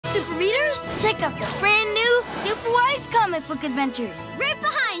Super Readers? Check out the brand new Super Wise comic book adventures. Right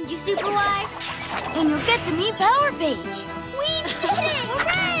behind you, Super Wise. And you'll get to meet Power Page. We did it!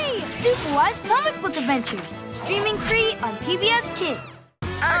 Hooray! Super Wise comic book adventures. Streaming free on PBS Kids.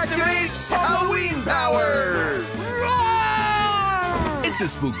 Activate Halloween powers! It's a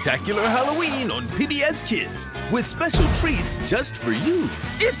spooktacular Halloween on PBS Kids with special treats just for you.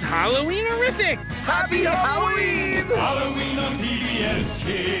 It's Halloween-erific! Happy Halloween! Halloween on PBS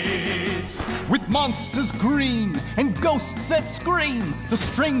Kids. With monsters green and ghosts that scream, the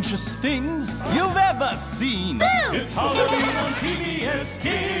strangest things you've ever seen. Boo! It's Halloween on PBS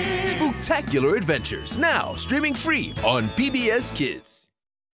Kids. Spooktacular adventures now streaming free on PBS Kids.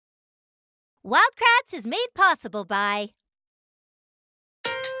 Wildcrats is made possible by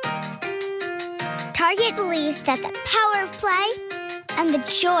Target believes that the power of play and the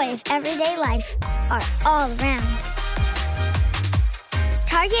joy of everyday life are all around.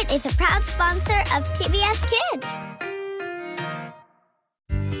 Target is a proud sponsor of PBS Kids.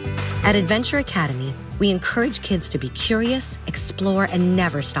 At Adventure Academy, we encourage kids to be curious, explore, and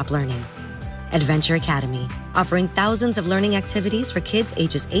never stop learning. Adventure Academy, offering thousands of learning activities for kids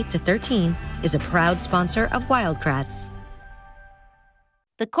ages 8 to 13, is a proud sponsor of Wildcrats.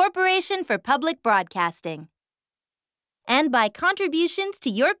 the Corporation for Public Broadcasting, and by contributions to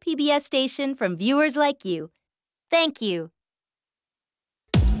your PBS station from viewers like you. Thank you.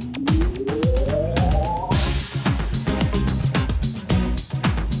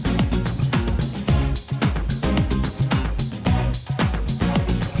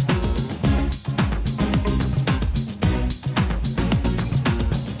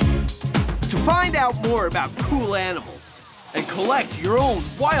 To find out more about cool animals and collect your own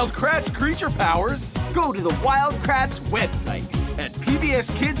Wildcrats creature powers, go to the Wildcrats website at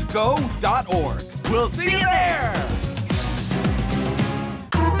pbskidsgo.org. We'll see you there!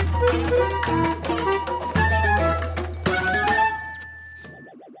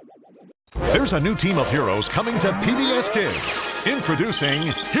 There's a new team of heroes coming to PBS Kids. Introducing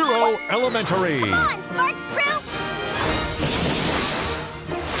Hero Elementary. Come on, Sparks Crew!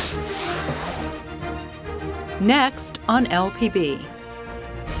 Next on LPB.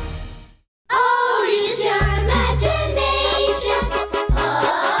 Oh, use your imagination.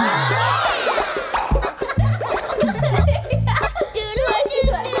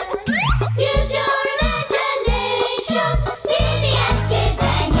 Use your imagination. PBS Kids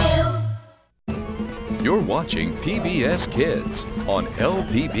and you. You're watching PBS Kids on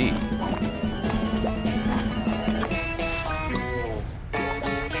LPB.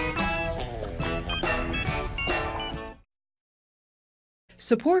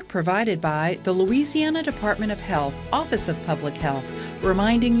 Support provided by the Louisiana Department of Health, Office of Public Health,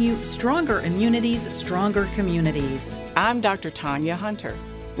 reminding you stronger immunities, stronger communities. I'm Dr. Tanya Hunter.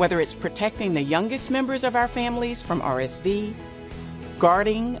 Whether it's protecting the youngest members of our families from RSV,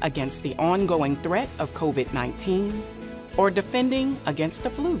 guarding against the ongoing threat of COVID-19, or defending against the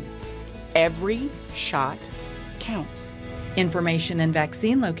flu, every shot counts. Information and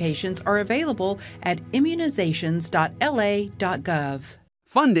vaccine locations are available at immunizations.la.gov.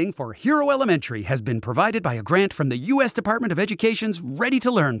 Funding for Hero Elementary has been provided by a grant from the U.S. Department of Education's Ready to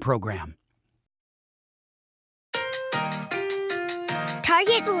Learn program.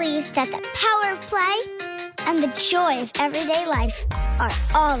 Target believes that the power of play and the joy of everyday life are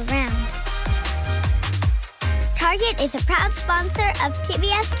all around. Target is a proud sponsor of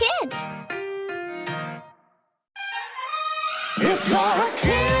PBS Kids. If you're a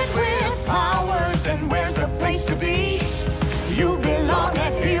kid with powers, then where's the place to be? You belong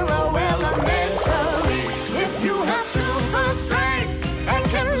at Hero Elementary. If you have super strength and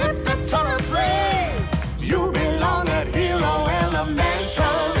can lift a ton of weight, you belong at Hero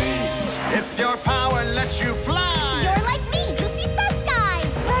Elementary. If your power lets you fly, You're like me, who sees the sky.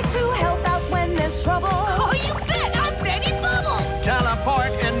 like to help out when there's trouble. Oh, you bet, I'm ready, bubble.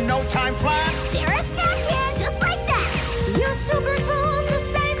 Teleport in no time flat. Sarah snack can just like that. Use super tools to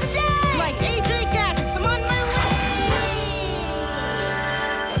save the day. Like AJ gadgets, I'm on my way.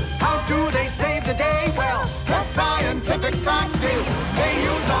 How do they save the day? Well, the scientific fact is they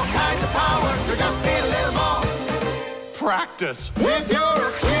use all kinds of power. There just need a little more practice. If you're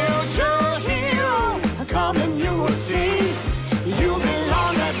a future hero, come and you will see. You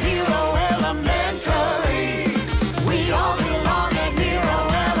belong at Hero Elementary. We all belong at Hero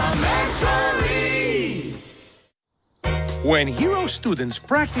Elementary. When hero students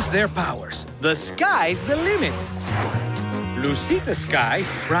practice their powers, the sky's the limit. Lucita Sky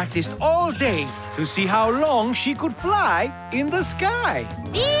practiced all day to see how long she could fly in the sky.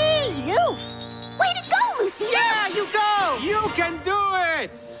 Yoof! Way to go, Lucy! Yeah, you go! You can do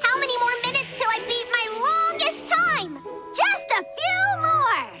it!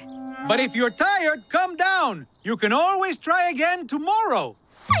 But if you're tired, come down. You can always try again tomorrow.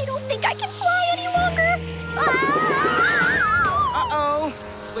 I don't think I can fly any longer. Uh-oh.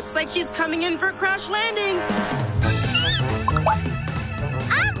 Looks like she's coming in for a crash landing.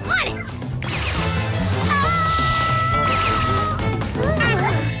 I'm on it.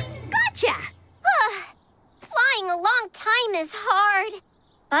 Gotcha. Flying a long time is hard.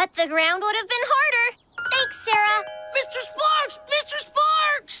 But the ground would have been harder. Thanks, Sarah. Mr. Sparks! Mr.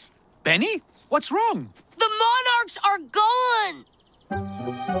 Sparks! Benny, what's wrong? The monarchs are gone!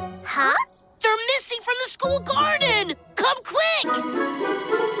 Huh? They're missing from the school garden! Come quick!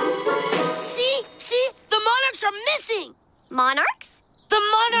 See? The monarchs are missing! Monarchs? The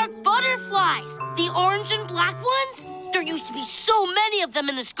monarch butterflies! The orange and black ones? There used to be so many of them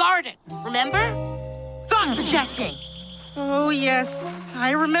in this garden. Remember? Thought projecting. Oh, yes.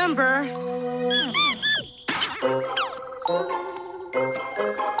 I remember.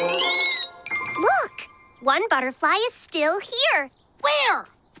 Look! One butterfly is still here. Where?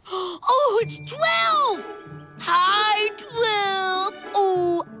 Oh, it's 12! Hi, 12!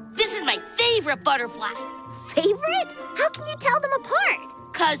 Oh, this is my favorite butterfly. Favorite? How can you tell them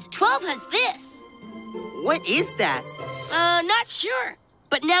apart? 'Cause 12 has this. What is that? Not sure.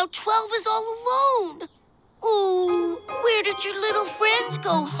 But now 12 is all alone. Oh, where did your little friends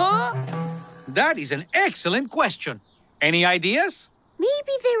go, huh? That is an excellent question. Any ideas?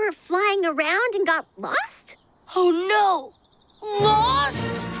 Maybe they were flying around and got lost? Oh, no.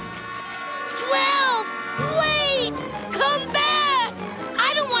 Lost? 12! Wait! Come back!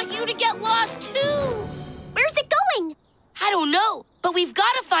 I don't want you to get lost, too. Where's it going? I don't know, but we've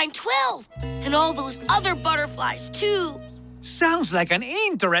got to find 12. And all those other butterflies, too. Sounds like an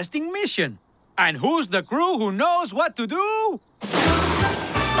interesting mission. And who's the crew who knows what to do?